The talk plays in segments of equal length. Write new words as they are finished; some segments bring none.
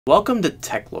Welcome to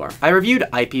Techlore. I reviewed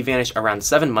IPVanish around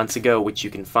 7 months ago, which you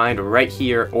can find right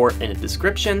here or in the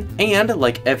description, and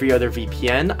like every other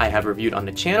VPN I have reviewed on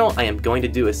the channel, I am going to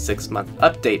do a 6-month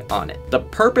update on it. The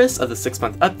purpose of the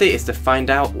 6-month update is to find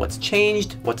out what's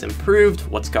changed, what's improved,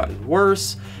 what's gotten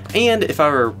worse, and if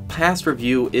our past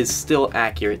review is still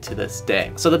accurate to this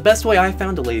day. So the best way I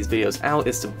found to lay these videos out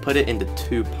is to put it into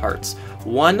 2 parts.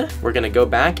 One, we're going to go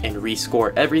back and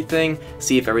rescore everything,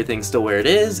 see if everything's still where it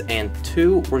is, and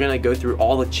 2, we're going to go through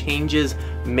all the changes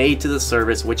made to the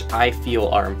service which I feel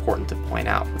are important to point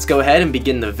out. Let's go ahead and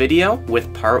begin the video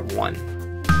with part 1.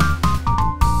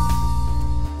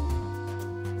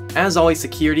 As always,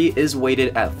 security is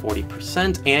weighted at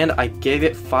 40%, and I gave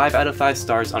it 5 out of 5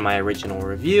 stars on my original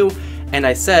review, and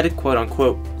I said, quote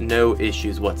unquote, no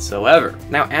issues whatsoever.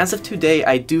 Now, as of today,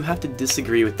 I do have to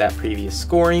disagree with that previous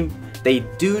scoring. They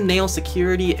do nail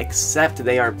security, except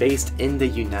they are based in the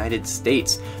United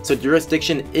States, so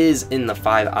jurisdiction is in the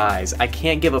 5 eyes. I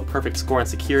can't give a perfect score on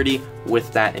security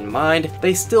with that in mind.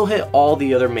 They still hit all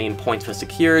the other main points for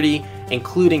security,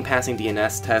 including passing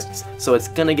DNS tests, so it's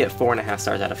gonna get 4.5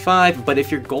 stars out of 5, but if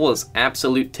your goal is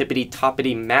absolute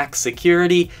tippity-toppity max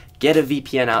security, get a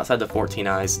VPN outside the 14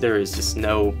 eyes. There is just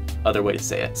no other way to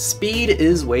say it. Speed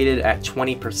is weighted at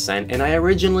 20%, and I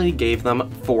originally gave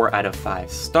them 4 out of 5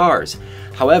 stars.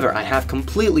 However, I have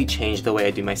completely changed the way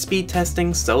I do my speed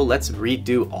testing, so let's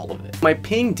redo all of it. My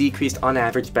ping decreased on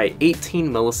average by 18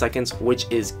 milliseconds, which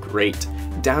is great.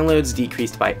 Downloads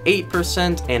decreased by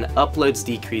 8%, and uploads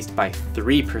decreased by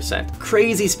 3%.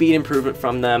 Crazy speed improvement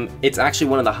from them. It's actually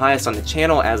one of the highest on the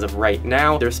channel as of right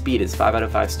now. Their speed is 5 out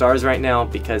of 5 stars right now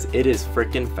because it is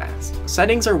freaking fast.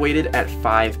 Settings are weighted at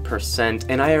 5%,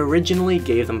 and I originally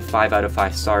gave them 5 out of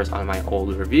 5 stars on my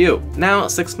old review. Now,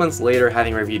 6 months later,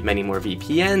 having reviewed many more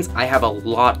VPNs, I have a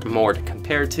lot more to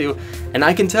compare to, and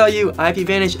I can tell you,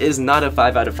 IPVanish is not a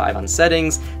 5 out of 5 on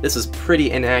settings. This is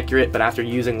pretty inaccurate, but after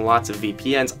using lots of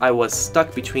VPNs, I was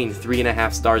stuck between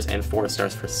 3.5 stars and 4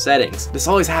 stars for settings. This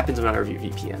always happens when I review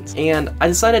VPNs, and I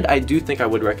decided I do think I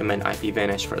would recommend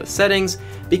IPVanish for the settings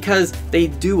because they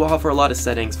do offer a lot of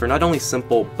settings for not only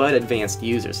simple but advanced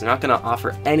users. They're not going to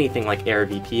offer anything like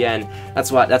AirVPN.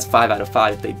 That's 5 out of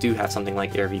 5 if they do have something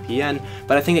like AirVPN,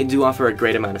 but I think they do offer a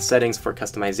great amount of settings for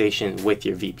customization with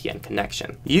your VPN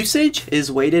connection. Usage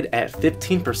is weighted at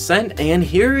 15%, and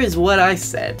here is what I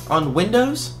said. On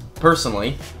Windows,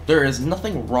 personally, there is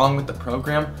nothing wrong with the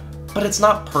program, but it's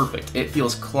not perfect. It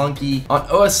feels clunky. On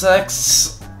OS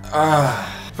X,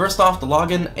 first off, the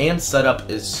login and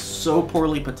setup is so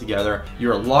poorly put together.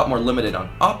 You're a lot more limited on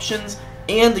options,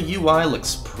 and the UI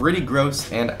looks pretty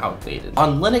gross and outdated.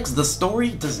 On Linux, the story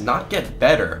does not get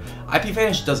better.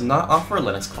 IPVanish does not offer a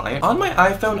Linux client. On my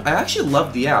iPhone, I actually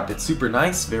love the app. It's super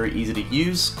nice, very easy to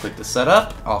use, quick to set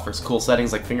up, offers cool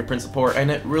settings like fingerprint support,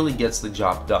 and it really gets the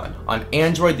job done. On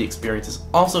Android, the experience is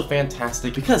also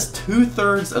fantastic because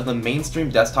 2/3 of the mainstream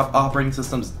desktop operating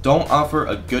systems don't offer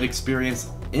a good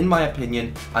experience. In my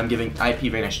opinion, I'm giving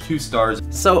IPVanish 2 stars.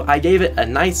 So I gave it a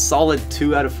nice solid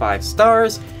 2 out of 5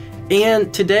 stars.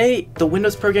 And today, the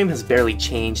Windows program has barely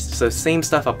changed, so same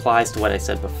stuff applies to what I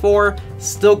said before.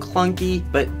 Still clunky,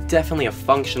 but definitely a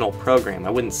functional program. I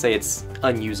wouldn't say it's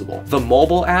unusable. The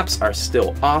mobile apps are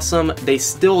still awesome. They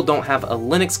still don't have a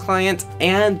Linux client,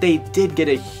 and they did get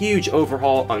a huge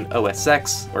overhaul on OS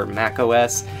X or Mac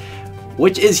OS,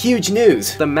 which is huge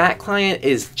news. The Mac client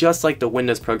is just like the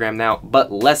Windows program now, but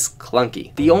less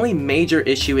clunky. The only major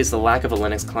issue is the lack of a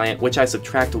Linux client, which I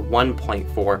subtract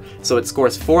 1.4, so it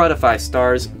scores 4 out of 5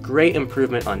 stars. Great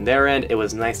improvement on their end. It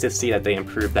was nice to see that they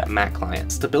improved that Mac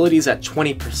client. Stability is at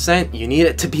 20%. You need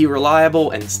it to be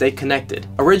reliable and stay connected.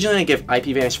 Originally, I gave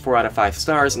IPVanish 4 out of 5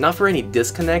 stars, not for any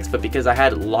disconnects, but because I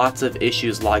had lots of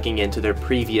issues logging into their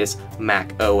previous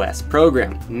Mac OS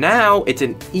program. Now, it's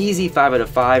an easy 5 out of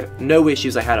 5. No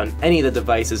issues I had on any of the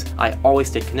devices. I always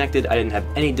stayed connected. I didn't have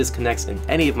any disconnects in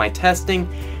any of my testing,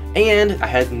 and I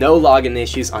had no login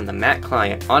issues on the Mac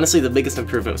client. Honestly, the biggest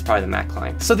improvement was probably the Mac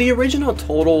client. So the original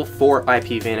total for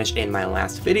IPVanish in my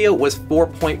last video was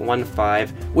 4.15,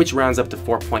 which rounds up to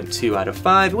 4.2 out of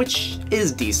 5, which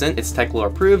is decent. It's Techlore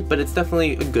approved, but it's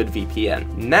definitely a good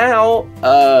VPN. Now,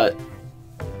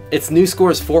 its new score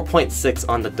is 4.6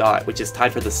 on the dot, which is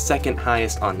tied for the second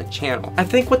highest on the channel. I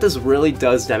think what this really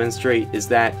does demonstrate is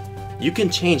that you can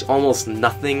change almost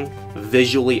nothing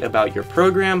visually about your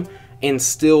program and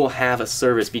still have a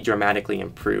service be dramatically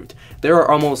improved. There are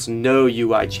almost no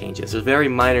UI changes. There's very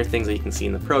minor things that you can see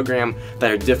in the program that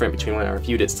are different between when I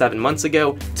reviewed it 7 months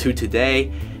ago to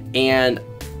today, and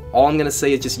all I'm gonna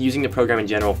say is just using the program in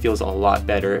general feels a lot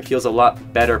better. It feels a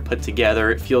lot better put together.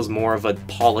 It feels more of a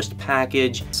polished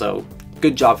package. So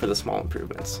good job for the small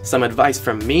improvements. Some advice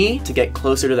from me to get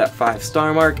closer to that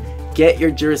 5-star mark: get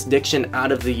your jurisdiction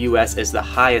out of the US as the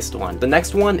highest one. The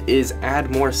next one is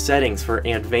add more settings for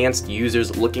advanced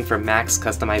users looking for max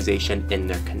customization in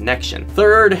their connection.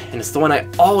 Third, and it's the one I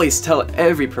always tell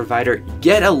every provider,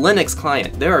 get a Linux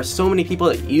client. There are so many people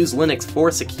that use Linux for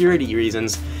security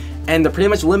reasons, and they're pretty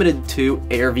much limited to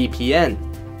AirVPN.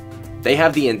 They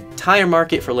have the entire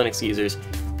market for Linux users.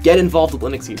 Get involved with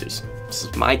Linux users. This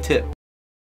is my tip.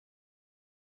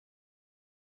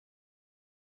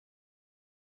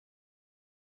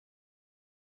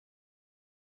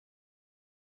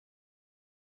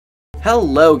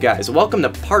 Hello guys, welcome to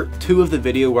part 2 of the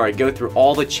video where I go through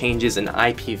all the changes in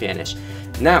IPVanish.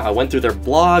 Now, I went through their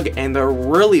blog and there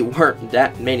really weren't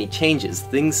that many changes.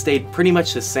 Things stayed pretty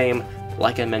much the same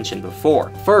like I mentioned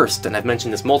before. First, and I've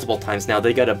mentioned this multiple times now,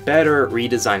 they got a better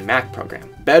redesigned Mac program.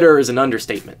 Better is an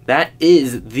understatement. That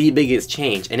is the biggest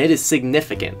change, and it is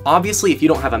significant. Obviously, if you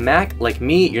don't have a Mac, like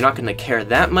me, you're not going to care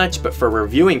that much, but for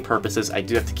reviewing purposes, I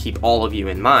do have to keep all of you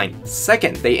in mind.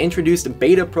 Second, they introduced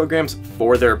beta programs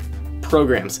for their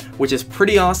programs, which is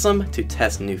pretty awesome to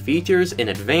test new features in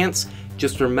advance.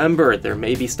 Just remember, there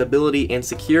may be stability and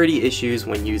security issues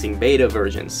when using beta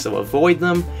versions, so avoid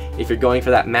them if you're going for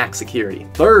that max security.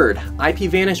 Third,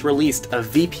 IPVanish released a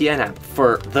VPN app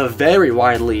for the very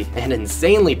widely and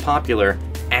insanely popular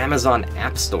Amazon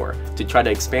App Store to try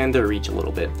to expand their reach a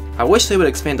little bit. I wish they would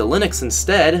expand to Linux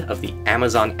instead of the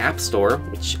Amazon App Store,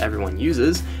 which everyone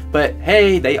uses, but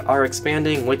hey, they are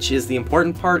expanding, which is the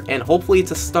important part, and hopefully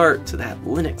it's a start to that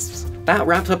Linux. That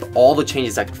wraps up all the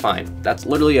changes I could find. That's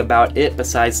literally about it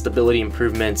besides stability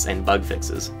improvements and bug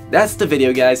fixes. That's the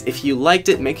video, guys. If you liked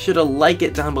it, make sure to like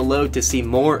it down below to see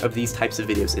more of these types of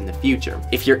videos in the future.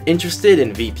 If you're interested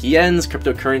in VPNs,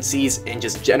 cryptocurrencies, and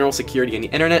just general security on the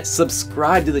internet,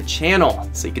 subscribe to the channel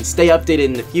so you can stay updated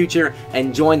in the future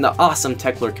and join the awesome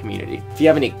Techlore community. If you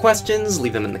have any questions,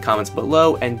 leave them in the comments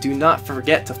below, and do not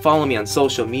forget to follow me on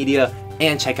social media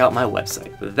and check out my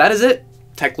website. That is it.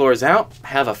 Techlore is out.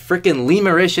 Have a frickin'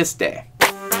 Lemericious day.